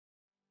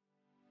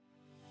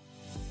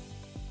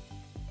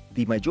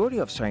The majority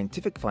of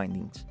scientific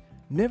findings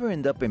never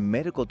end up in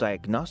medical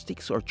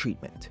diagnostics or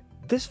treatment.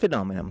 This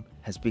phenomenon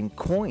has been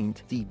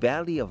coined the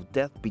valley of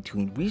death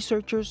between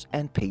researchers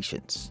and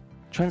patients.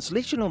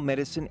 Translational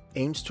medicine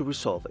aims to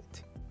resolve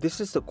it.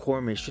 This is the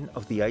core mission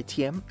of the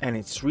ITM and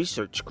its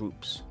research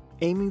groups,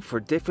 aiming for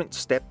different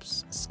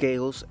steps,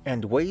 scales,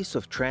 and ways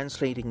of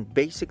translating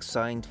basic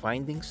science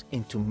findings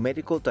into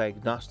medical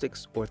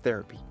diagnostics or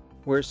therapy.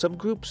 Where some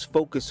groups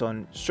focus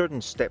on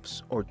certain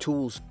steps or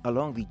tools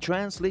along the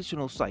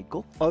translational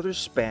cycle, others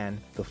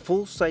span the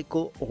full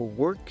cycle or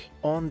work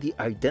on the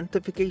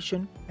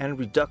identification and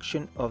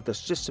reduction of the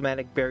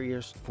systematic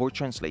barriers for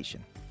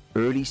translation.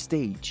 Early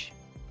stage.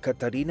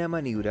 Catarina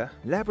Maniura,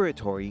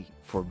 Laboratory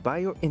for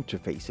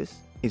Biointerfaces,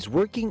 is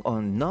working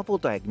on novel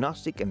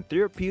diagnostic and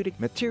therapeutic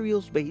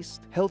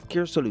materials-based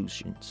healthcare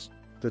solutions.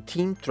 The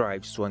team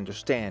thrives to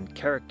understand,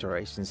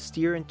 characterize, and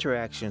steer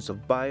interactions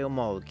of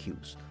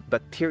biomolecules,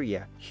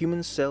 bacteria,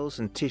 human cells,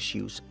 and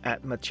tissues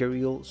at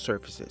material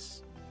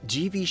surfaces.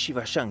 G.V.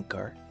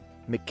 Shivashankar,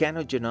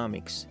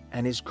 Mechanogenomics,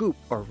 and his group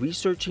are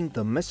researching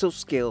the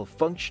mesoscale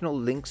functional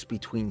links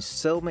between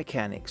cell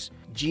mechanics,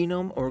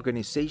 genome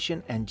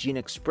organization, and gene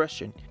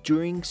expression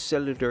during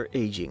cellular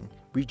aging,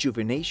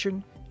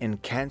 rejuvenation, and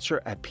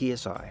cancer at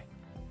PSI.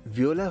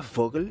 Viola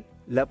Vogel,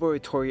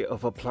 Laboratory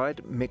of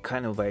Applied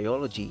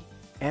Mechanobiology,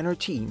 and her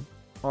team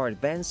are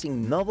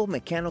advancing novel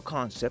mechano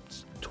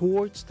concepts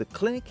towards the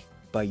clinic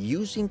by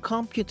using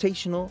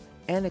computational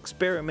and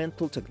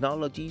experimental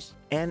technologies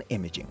and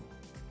imaging.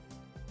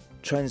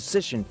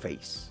 Transition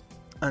phase.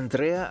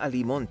 Andrea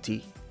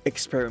Alimonti,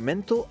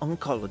 Experimental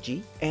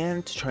Oncology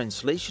and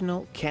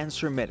Translational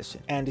Cancer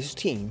Medicine, and his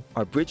team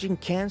are bridging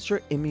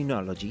cancer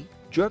immunology,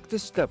 drug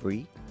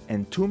discovery,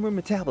 and tumor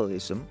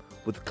metabolism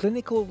with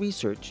clinical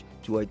research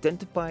to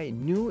identify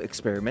new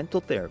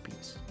experimental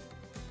therapies.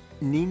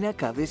 Nina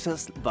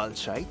Cabezas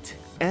Walscheid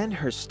and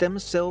her stem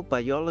cell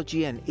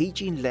biology and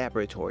aging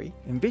laboratory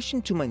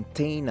envision to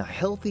maintain a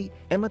healthy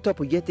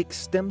hematopoietic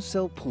stem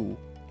cell pool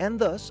and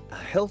thus a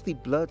healthy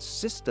blood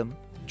system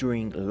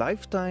during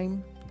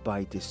lifetime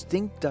by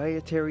distinct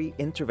dietary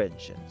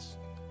interventions.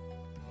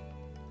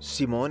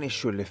 Simone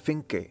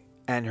Schulefinke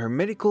and her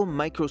Medical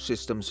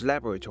Microsystems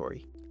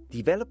Laboratory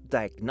develop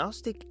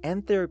diagnostic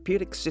and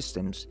therapeutic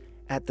systems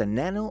at the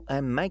nano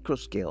and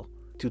microscale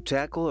to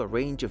tackle a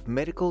range of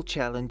medical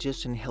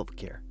challenges in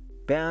healthcare.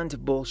 Bernd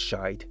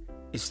Bolscheid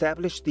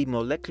established the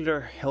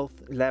Molecular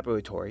Health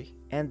Laboratory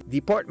and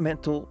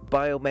Departmental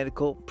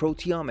Biomedical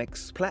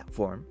Proteomics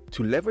platform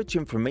to leverage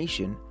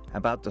information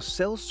about the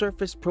cell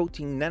surface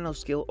protein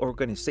nanoscale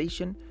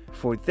organization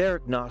for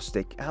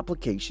diagnostic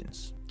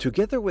applications.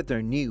 Together with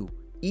their new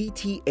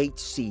ETH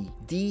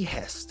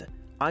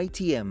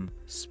ITM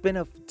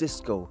spin-off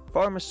Disco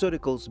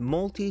Pharmaceuticals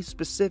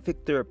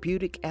multi-specific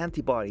therapeutic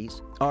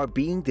antibodies are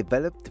being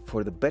developed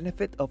for the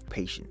benefit of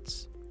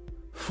patients.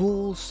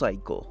 Full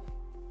cycle.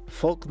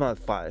 Volkmar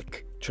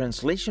Falk,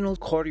 Translational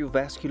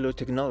Cardiovascular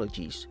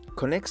Technologies,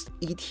 connects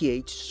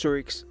ETH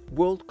Zurich's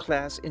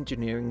world-class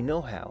engineering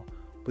know-how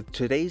with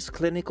today's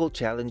clinical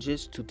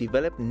challenges to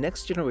develop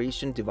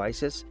next-generation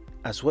devices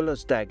as well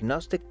as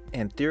diagnostic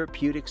and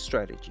therapeutic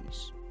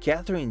strategies.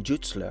 Catherine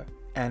Jutzler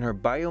and her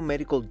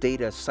Biomedical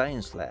Data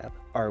Science Lab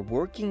are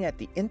working at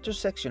the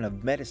intersection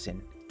of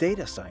medicine,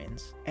 data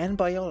science, and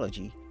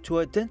biology to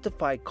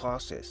identify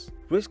causes,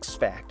 risk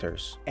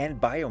factors,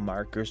 and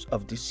biomarkers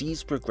of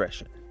disease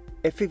progression.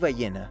 Effie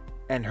Vallena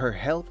and her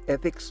Health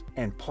Ethics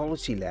and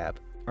Policy Lab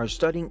are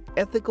studying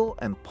ethical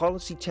and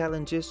policy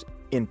challenges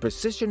in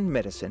precision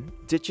medicine,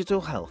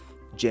 digital health,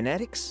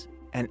 genetics,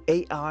 and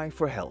AI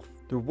for health.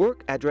 Their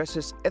work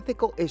addresses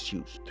ethical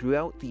issues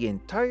throughout the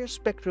entire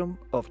spectrum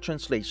of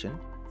translation,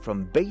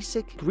 from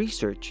basic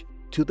research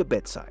to the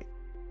bedside.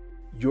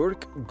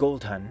 Jörg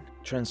Goldhan,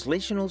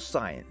 Translational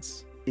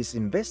Science, is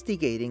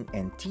investigating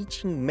and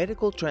teaching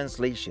medical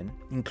translation,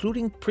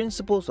 including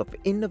principles of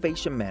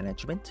innovation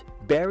management,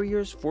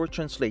 barriers for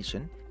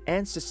translation,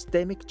 and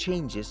systemic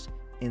changes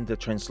in the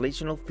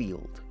translational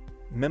field.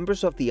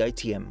 Members of the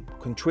ITM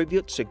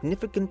contribute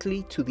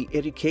significantly to the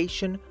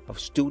education of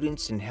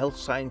students in health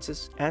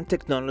sciences and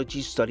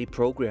technology study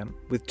program,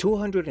 with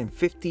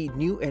 250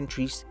 new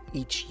entries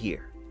each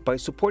year. By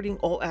supporting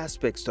all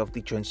aspects of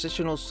the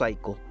transitional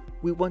cycle,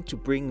 we want to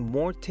bring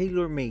more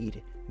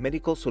tailor-made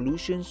medical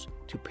solutions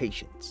to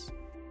patients.